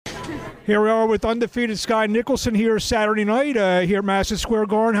Here we are with undefeated Skye Nicolson here Saturday night here at Madison Square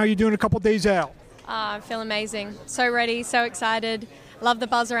Garden. How you doing a couple days out? I feel amazing. So ready, so excited. Love the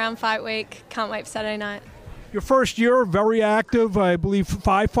buzz around fight week. Can't wait for Saturday night. Your first year, very active. I believe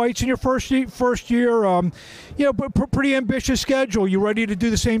 5 fights in your first year. But pretty ambitious schedule. You ready to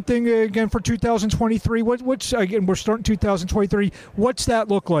do the same thing again for 2023? What's again? We're starting 2023. What's that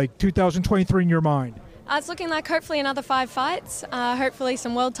look like? 2023 in your mind? It's looking like hopefully another 5 fights, hopefully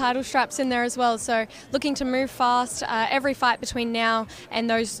some world title straps in there as well. So looking to move fast. Every fight between now and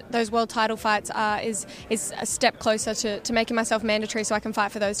those world title fights is a step closer to making myself mandatory so I can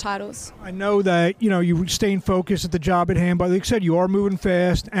fight for those titles. I know that you staying focused at the job at hand, but like I said, you are moving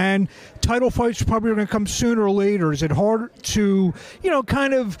fast, and title fights are probably going to come sooner or later. Is it hard to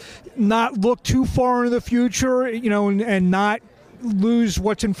kind of not look too far into the future, and not lose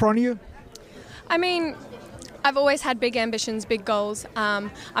what's in front of you? I mean, I've always had big ambitions, big goals. I'm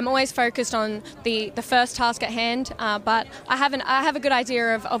always focused on the first task at hand, but I have a good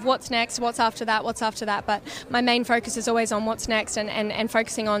idea of what's next, what's after that. But my main focus is always on what's next and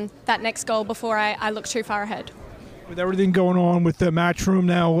focusing on that next goal before I look too far ahead. With everything going on with the Matchroom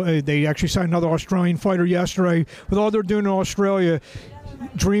now, they actually signed another Australian fighter yesterday. With all they're doing in Australia,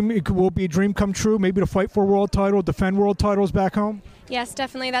 it will be a dream come true, maybe to fight for a world title, defend world titles back home? Yes,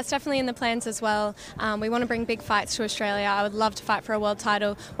 definitely. That's definitely in the plans as well. We want to bring big fights to Australia. I would love to fight for a world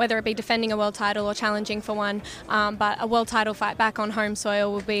title, whether it be defending a world title or challenging for one. But a world title fight back on home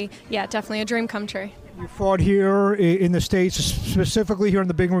soil will be, definitely a dream come true. You fought here in the States, specifically here in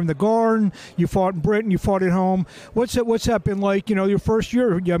the big room, the Garden. You fought in Britain. You fought at home. What's that been like? Your first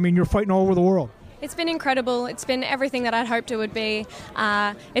year. I mean, you're fighting all over the world. It's been incredible. It's been everything that I'd hoped it would be.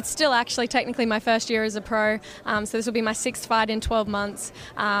 It's still actually technically my first year as a pro, so this will be my 6th fight in 12 months.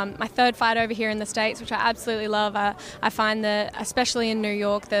 My 3rd fight over here in the States, which I absolutely love. I find that, especially in New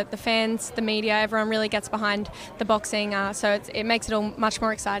York, the fans, the media, everyone really gets behind the boxing, so it makes it all much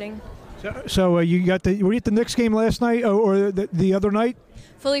more exciting. So were you at the Knicks game last night or the other night?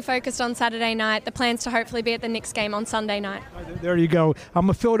 Fully focused on Saturday night. The plans to hopefully be at the Knicks game on Sunday night. There you go. I'm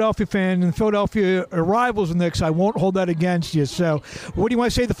a Philadelphia fan, and Philadelphia rivals the Knicks. I won't hold that against you. So what do you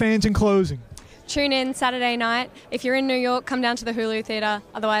want to say to the fans in closing? Tune in Saturday night. If you're in New York, come down to the Hulu Theatre.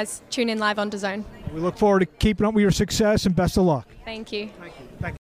 Otherwise, tune in live on DAZN. We look forward to keeping up with your success, and best of luck. Thank you. Thank you.